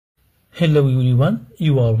Hello everyone,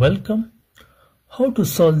 you are welcome. How to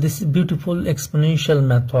solve this beautiful exponential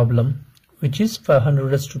math problem, which is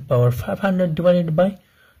 500 raised to power 500 divided by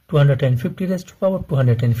 250 raised to power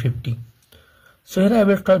 250. So here I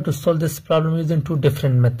will try to solve this problem using two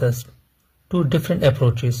different methods, two different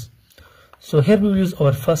approaches. So here we will use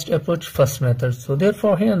our first approach, first method. So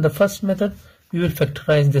therefore here in the first method we will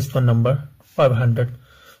factorize this one number 500.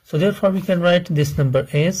 So therefore we can write this number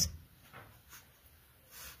as,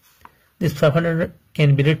 this 500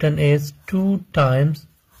 can be written as 2 times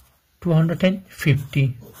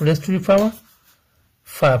 250 raised to the power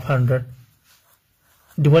 500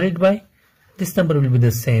 divided by, this number will be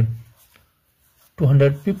the same,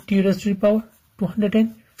 250 raised to the power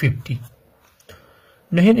 250.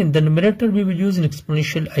 Now here in the numerator we will use an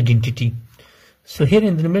exponential identity. So here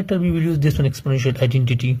in the numerator we will use this one exponential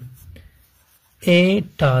identity, a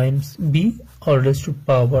times b all raised to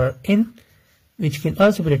power n, which can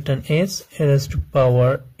also be written as a raised to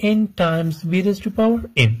power n times b raised to power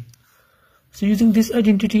n. So using this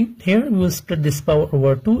identity, here we will split this power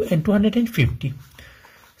over 2 and 250.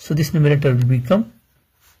 So this numerator will become,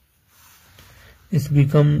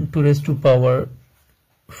 2 raised to power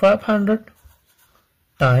 500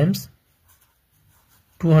 times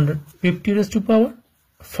 250 raised to power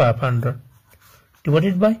 500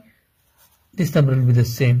 divided by, this number will be the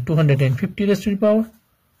same, 250 raised to the power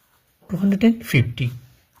 250.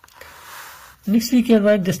 Next we can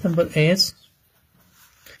write this number as,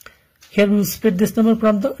 here we will split this number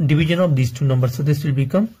from the division of these two numbers. So this will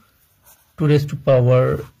become 2 raised to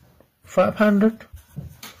power 500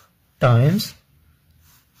 times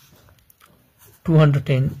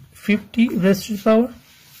 250 raised to the power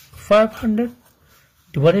 500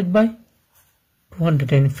 divided by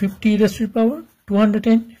 250 raised to the power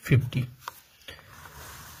 250.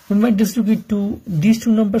 We might distribute to these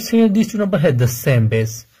two numbers here. These two numbers have the same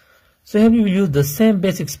base. So here we will use the same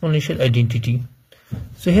base exponential identity.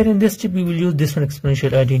 So here in this step we will use this one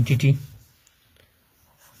exponential identity,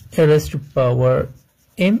 a raised to power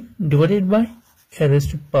m divided by a raised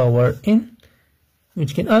to power n,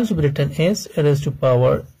 which can also be written as a raised to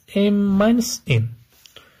power m minus n.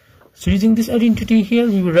 So using this identity here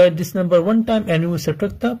we will write this number one time and we will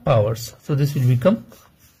subtract the powers. So this will become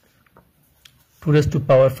 2 raised to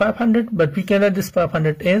power 500, but we can write this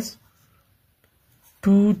 500 as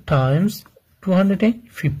 2 times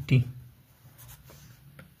 250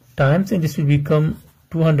 times, and this will become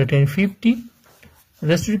 250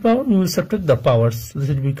 raised to the power, we will subtract the powers. So this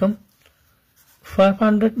will become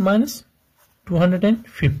 500 minus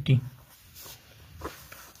 250.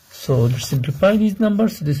 So let's simplify these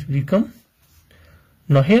numbers. This will become,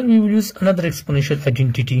 now here we will use another exponential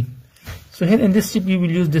identity. So here in this step we will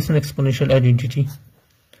use this one exponential identity,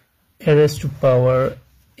 a raised to power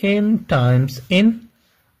m times n,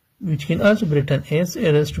 which can also be written as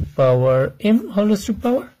a raised to power m whole raised to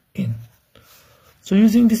power n. So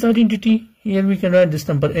using this identity, here we can write this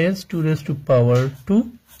number as 2 raised to power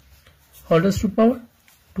 2 whole raised to power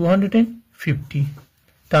 250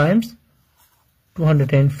 times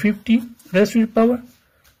 250 raised to the power,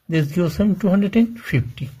 this gives us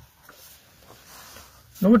 250.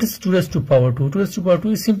 Now what is 2 raised to power 2? 2 raised to power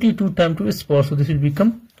 2 is simply 2 times 2 raised to power, so this will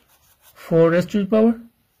become 4 raised to the power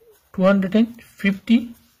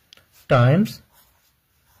 250 times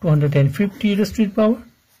 250 raised to the power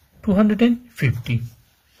 250.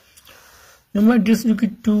 Now might just look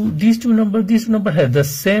at these two numbers have the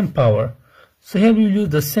same power. So here we will use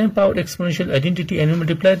the same power exponential identity and we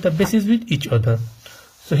multiply the bases with each other.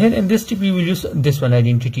 So here in this step we will use this one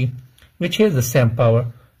identity, which has the same power.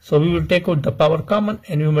 So we will take out the power common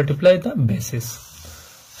and we will multiply the bases.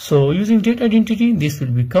 So using that identity, this will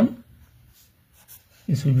become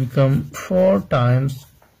 4 times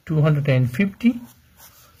 250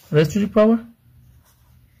 raised to the power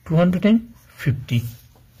 250.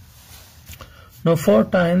 Now 4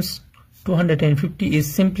 times 250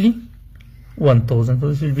 is simply 1000. So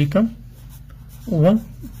this will become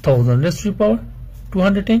 1000 raised to the power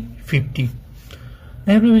 250.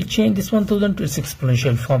 Now we will change this 1000 to its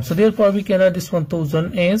exponential form. So therefore we can write this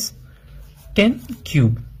 1000 as 10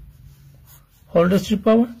 cube whole raised to the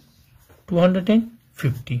power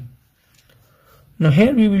 250. Now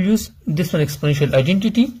here we will use this one exponential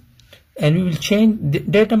identity and we will change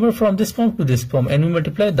that number from this form to this form and we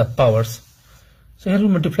multiply the powers. So here we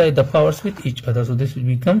multiply the powers with each other. So this will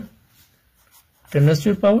become 10 raised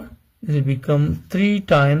to the power, this will become 3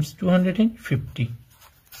 times 250.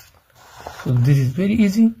 So this is very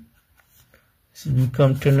easy. This will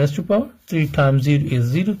become 10 raised to power 3 times 0 is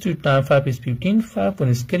 0, 3 times 5 is 15, 5 1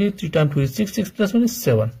 is carry, 3 times 2 is 6, 6 plus 1 is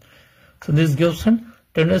 7. So this gives 10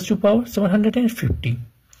 raised to power 750.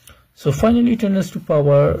 So finally 10 raised to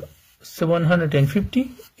power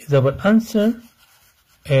 750 is our answer,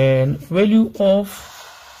 and value of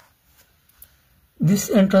this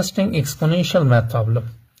interesting exponential math problem.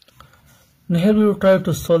 Now here we will try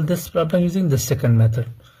to solve this problem using the second method.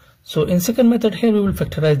 So in second method, here we will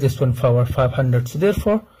factorize this one power 500. So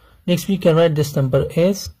therefore next we can write this number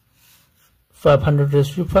as 500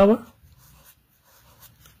 raised to power.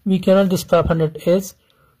 We can write this 500 as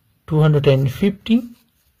 250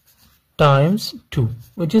 times 2,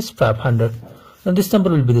 which is 500. Now this number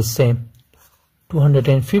will be the same,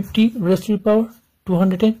 250 raised to the power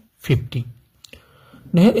 250.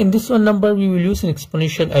 Now here in this one number we will use an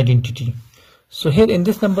exponential identity. So here in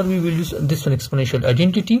this number we will use this one exponential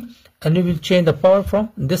identity, and we will change the power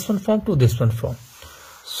from this one form to this one form.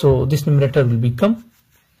 So this numerator will become,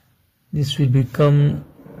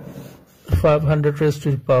 500 raised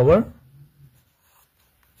to the power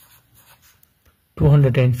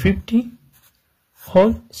 250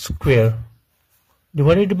 whole square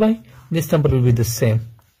divided by this number will be the same,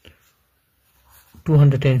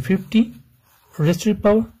 250 raised to the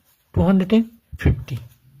power 250.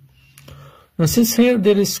 Now since here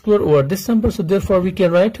there is square over this number, so therefore we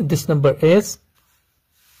can write this number as,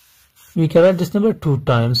 2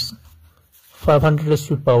 times 500 raised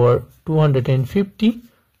to the power 250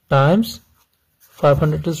 times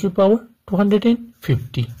 500 raised to the power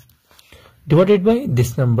 250 divided by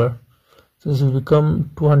this number. So this will become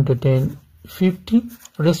 250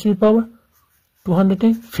 raised to the power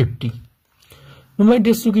 250. Now by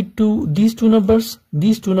distribute to these two numbers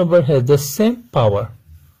have the same power,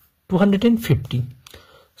 250.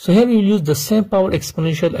 So here we will use the same power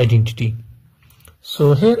exponential identity.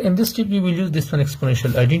 So here in this step we will use this one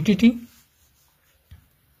exponential identity,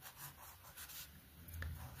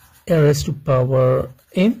 a raised to power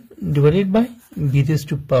m divided by b raised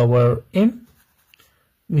to power m,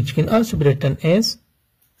 which can also be written as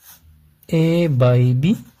a by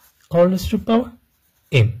b all raised to power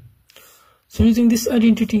m. So using this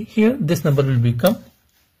identity here, this number will become,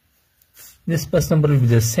 this first number will be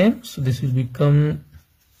the same, so this will become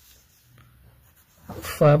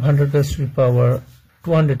 500 raised to the power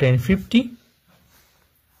 250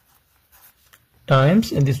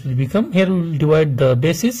 times, and this will become, here we will divide the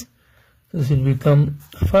bases, so this will become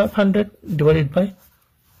 500 divided by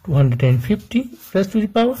 250 raised to the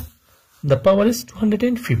power, the power is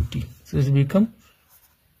 250, so this will become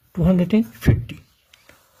 250.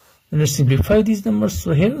 And let's simplify these numbers.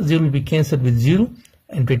 So here 0 will be cancelled with 0,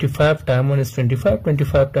 and 25 times 1 is 25,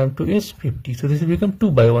 25 times 2 is 50. So this will become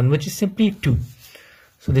 2 by 1, which is simply 2.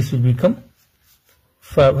 So this will become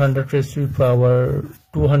 500 raised to the power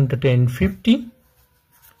 250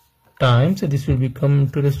 times, and this will become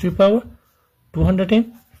 2 raised to the power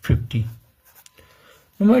 250.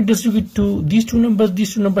 Now I distribute to these two numbers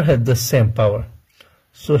have the same power.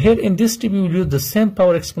 So here in this step we will use the same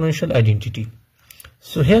power exponential identity.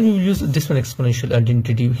 So here we will use this one exponential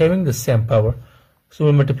identity having the same power. So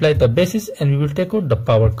we multiply the bases and we will take out the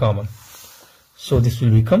power common. So this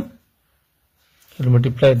will become, we will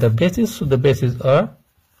multiply the bases, so the bases are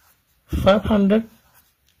 500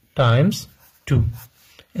 times 2,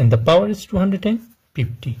 and the power is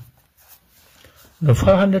 250. Now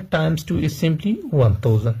 500 times 2 is simply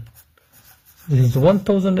 1000. This is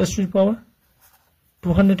 1000 raised to the power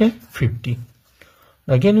 250.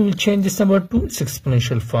 Again we will change this number to its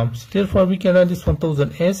exponential form. So therefore we can write this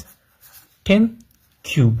 1000 as 10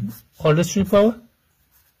 cube all raised to the power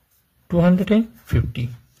 250.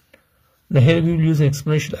 Now here we will use an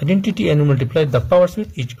exponential identity and we multiply the powers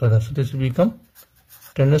with each other. So this will become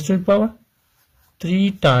 10 raised to the power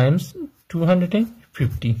 3 times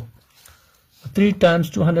 250. 3 times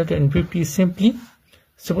 250 is simply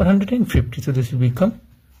 750. So this will become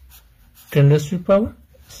 10 raised to the power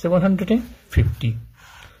 750.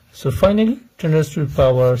 So finally 10 raised to the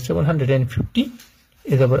power 750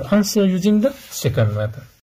 is our answer using the second method.